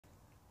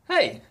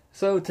Hey,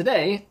 so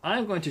today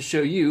I'm going to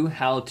show you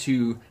how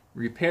to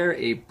repair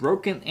a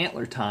broken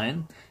antler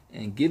tine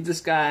and give this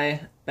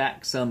guy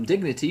back some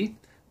dignity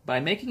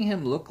by making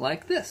him look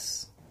like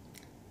this.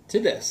 To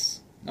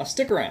this. Now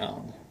stick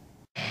around.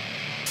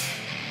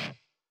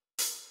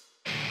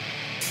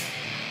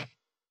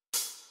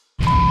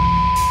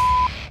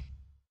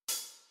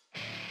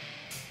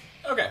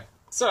 Okay,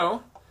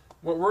 so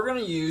what we're going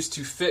to use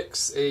to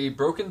fix a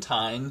broken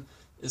tine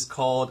is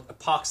called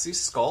Apoxie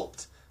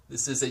Sculpt.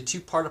 This is a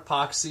two-part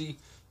epoxy.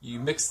 You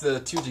mix the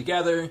two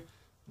together,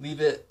 leave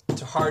it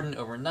to harden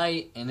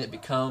overnight, and it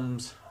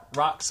becomes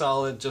rock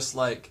solid just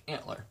like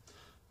Antler.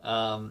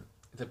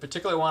 The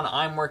particular one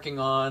I'm working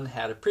on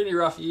had a pretty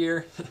rough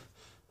year.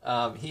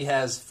 He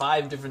has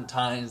 5 different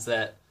tines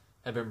that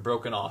have been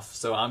broken off,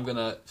 so I'm going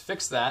to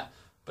fix that,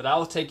 but I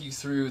will take you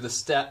through the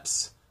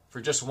steps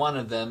for just one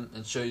of them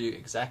and show you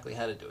exactly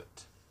how to do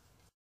it.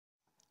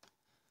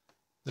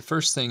 The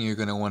first thing you're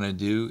going to want to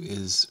do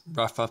is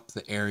rough up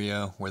the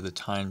area where the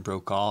tine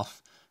broke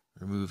off,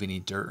 remove any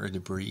dirt or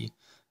debris,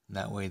 and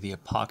that way the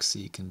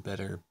epoxy can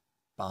better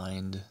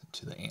bind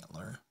to the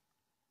antler.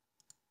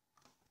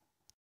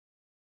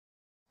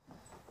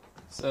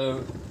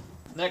 So,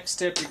 next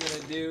step you're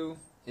going to do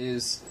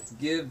is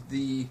give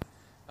the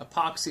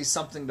epoxy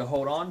something to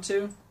hold on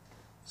to.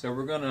 So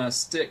we're going to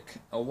stick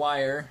a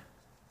wire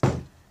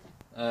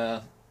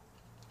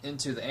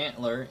into the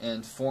antler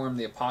and form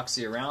the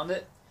epoxy around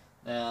it.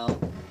 Now,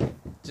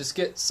 just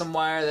get some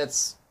wire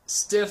that's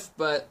stiff,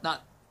 but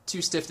not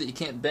too stiff that you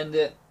can't bend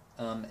it.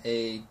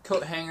 A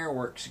coat hanger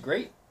works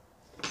great.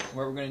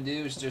 What we're going to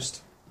do is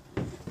just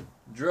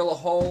drill a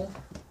hole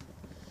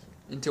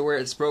into where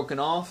it's broken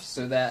off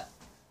so that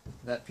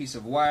that piece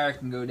of wire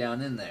can go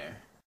down in there.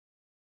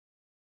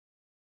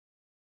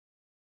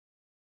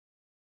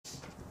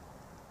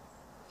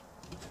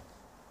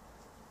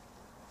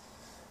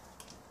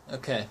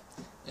 Okay,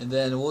 and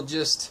then we'll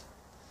just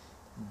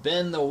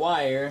bend the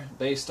wire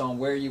based on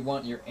where you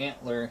want your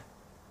antler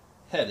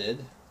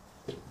headed.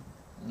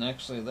 And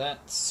actually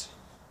that's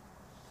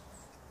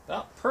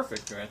about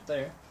perfect right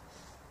there.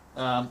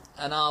 And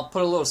I'll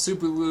put a little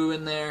super glue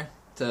in there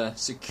to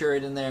secure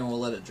it in there, and we'll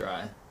let it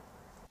dry.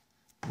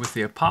 With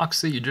the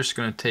epoxy, you're just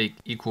going to take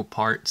equal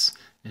parts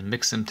and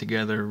mix them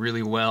together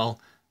really well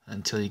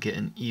until you get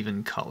an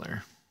even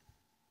color.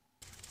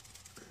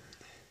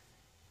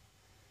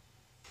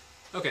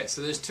 Okay,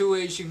 so there's 2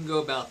 ways you can go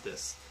about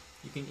this.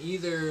 You can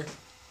either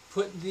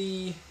put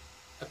the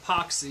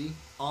epoxy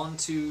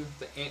onto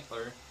the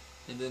antler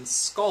and then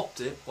sculpt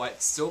it while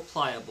it's still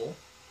pliable,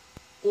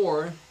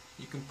 or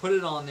you can put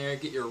it on there,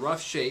 get your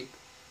rough shape,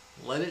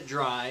 let it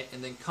dry,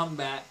 and then come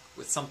back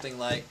with something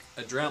like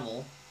a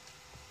Dremel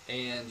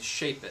and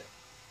shape it.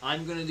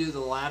 I'm going to do the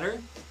latter.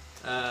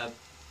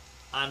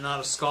 I'm not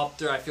a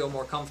sculptor. I feel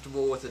more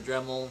comfortable with a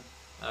Dremel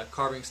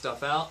carving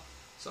stuff out,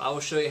 so I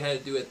will show you how to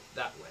do it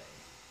that way.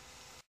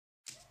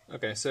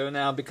 Okay, so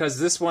now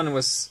because this one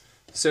was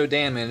so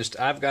damaged,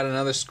 I've got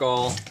another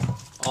skull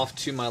off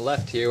to my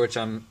left here, which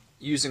I'm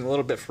using a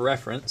little bit for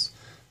reference,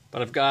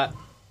 but I've got a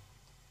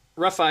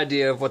rough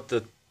idea of what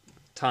the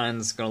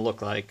tine's going to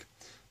look like.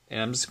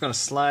 And I'm just going to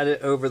slide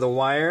it over the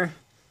wire,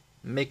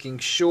 making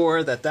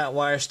sure that that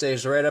wire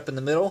stays right up in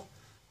the middle,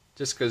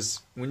 just because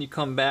when you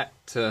come back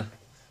to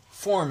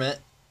form it,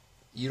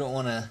 you don't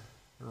want to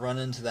run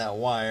into that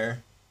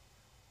wire.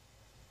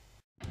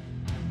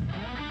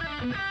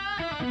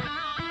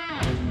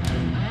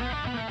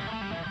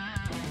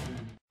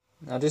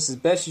 Now just as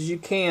best as you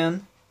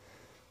can,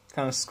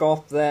 kind of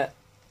sculpt that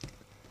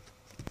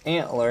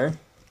antler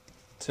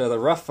to the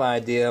rough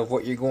idea of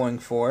what you're going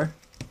for.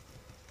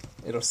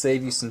 It'll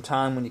save you some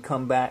time when you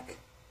come back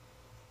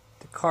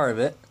to carve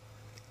it,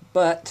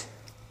 but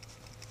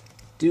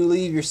do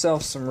leave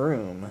yourself some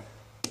room.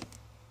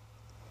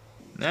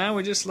 Now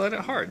we just let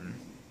it harden.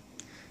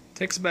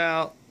 Takes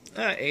about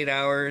 8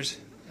 hours.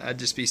 I'd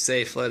just be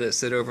safe, let it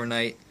sit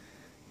overnight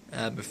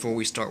before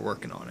we start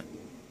working on it.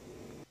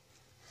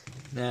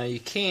 Now you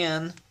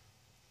can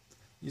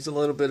use a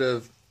little bit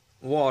of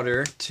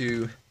water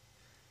to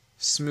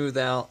smooth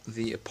out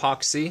the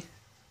epoxy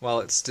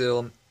while it's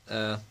still,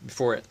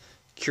 before it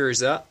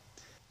cures up,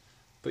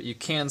 but you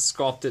can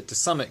sculpt it to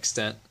some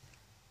extent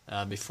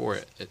before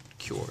it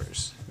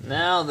cures.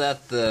 Now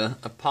that the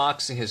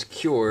epoxy has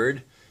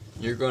cured,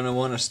 you're going to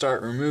want to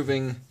start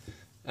removing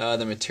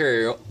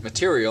the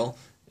material,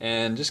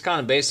 and just kind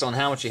of based on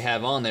how much you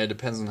have on there,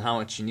 depends on how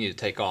much you need to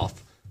take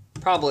off.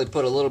 Probably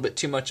put a little bit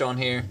too much on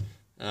here.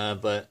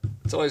 But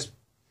it's always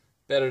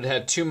better to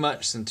have too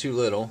much than too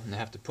little and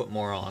have to put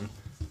more on.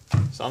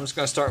 So I'm just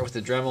going to start with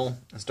the Dremel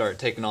and start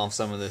taking off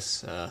some of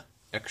this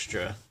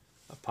extra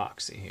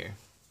epoxy here.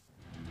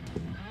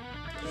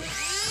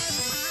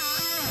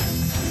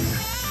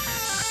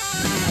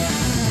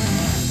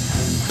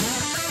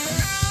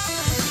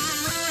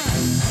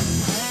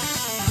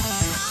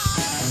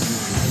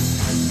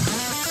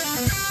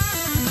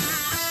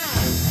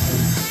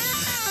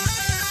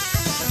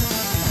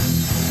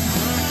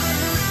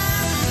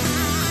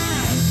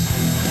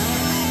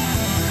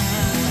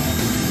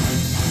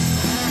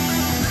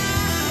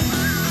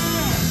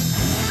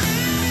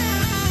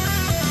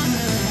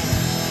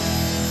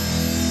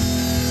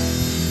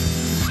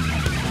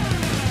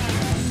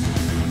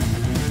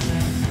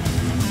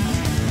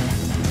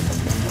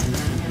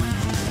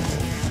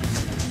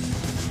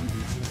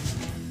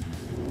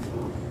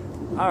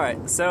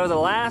 Alright, so the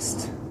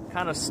last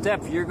kind of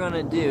step you're going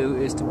to do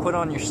is to put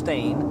on your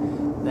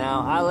stain.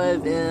 Now, I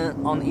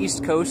live on the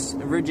East Coast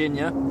of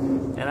Virginia,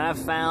 and I've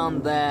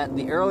found that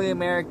the early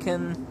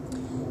American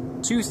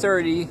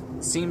 230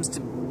 seems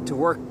to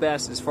work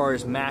best as far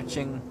as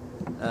matching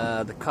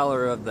the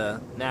color of the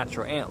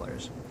natural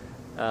antlers.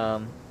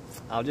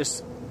 I'll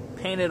just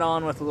paint it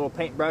on with a little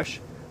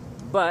paintbrush,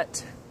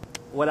 but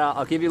what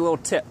I'll give you a little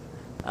tip.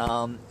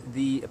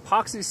 The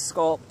Apoxie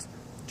Sculpt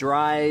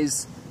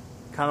dries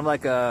kind of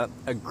like a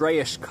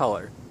grayish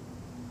color.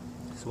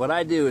 So what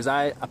I do is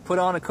I put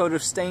on a coat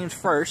of stain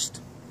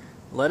first,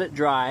 let it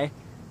dry,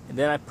 and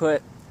then I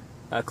put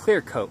a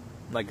clear coat,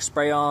 like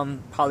spray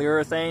on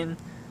polyurethane,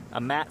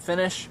 a matte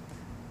finish,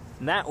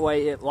 and that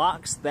way it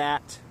locks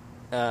that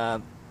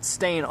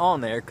stain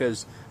on there,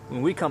 because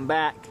when we come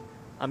back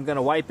I'm going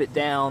to wipe it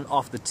down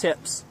off the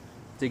tips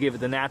to give it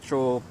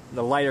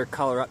the lighter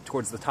color up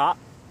towards the top.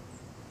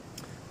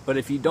 But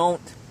if you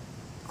don't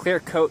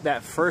clear coat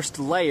that first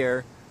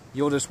layer,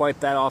 you'll just wipe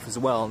that off as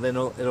well, and then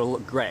it'll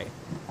look gray.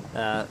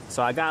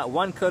 So I got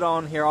one coat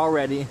on here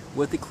already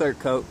with the clear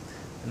coat,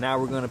 and now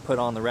we're going to put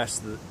on the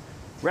rest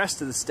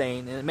of the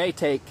stain, and it may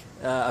take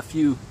a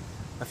few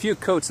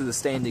coats of the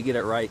stain to get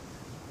it right,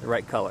 the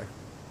right color.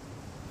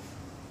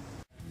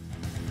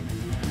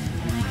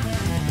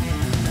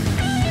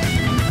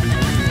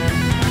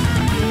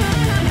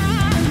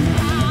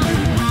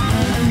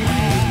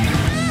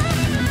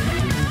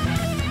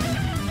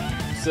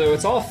 So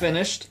it's all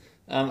finished.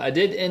 I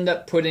did end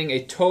up putting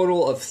a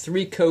total of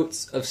 3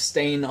 coats of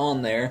stain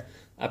on there.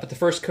 I put the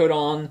first coat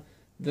on,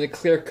 then a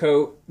clear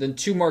coat, then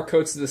 2 more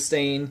coats of the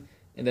stain,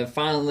 and then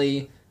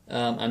finally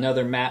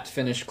another matte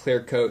finish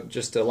clear coat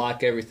just to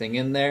lock everything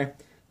in there.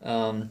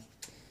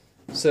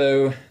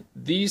 So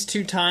these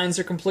 2 tines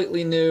are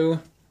completely new.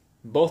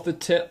 Both the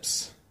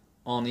tips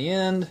on the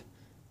end.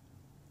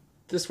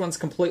 This one's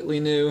completely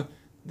new.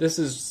 This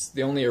is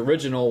the only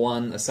original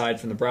one aside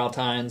from the brow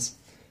tines.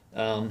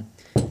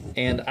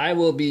 And I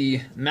will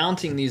be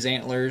mounting these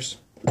antlers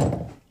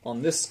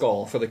on this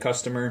skull for the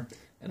customer,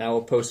 and I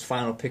will post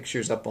final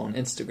pictures up on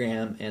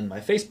Instagram and my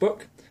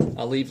Facebook.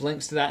 I'll leave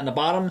links to that in the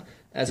bottom,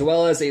 as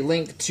well as a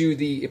link to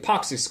the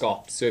Apoxie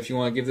Sculpt. So if you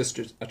want to give this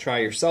a try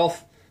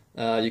yourself,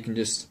 you can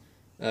just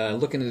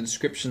look in the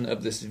description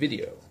of this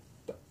video.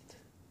 But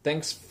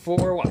thanks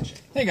for watching.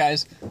 Hey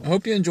guys, I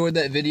hope you enjoyed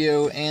that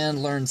video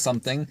and learned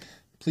something.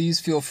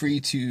 Please feel free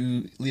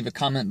to leave a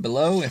comment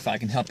below if I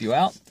can help you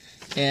out.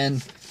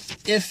 And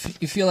if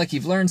you feel like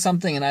you've learned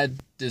something and I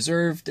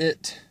deserved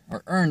it,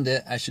 or earned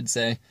it, I should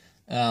say,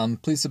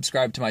 please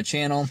subscribe to my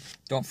channel.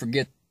 Don't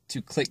forget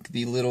to click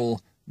the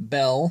little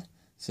bell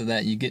so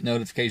that you get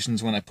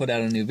notifications when I put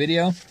out a new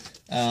video.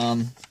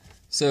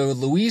 So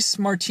Luis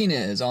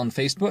Martinez on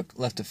Facebook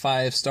left a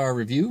 5-star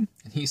review,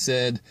 and he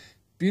said,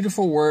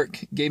 "Beautiful work,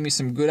 gave me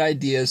some good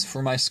ideas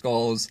for my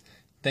skulls.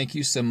 Thank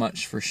you so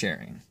much for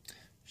sharing."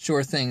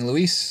 Sure thing,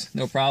 Luis,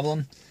 no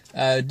problem.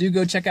 Do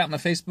go check out my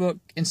Facebook,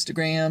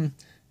 Instagram,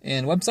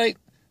 and website.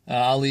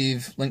 I'll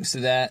leave links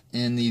to that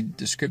in the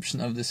description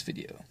of this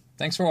video.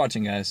 Thanks for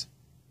watching, guys.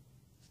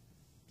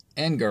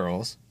 And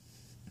girls.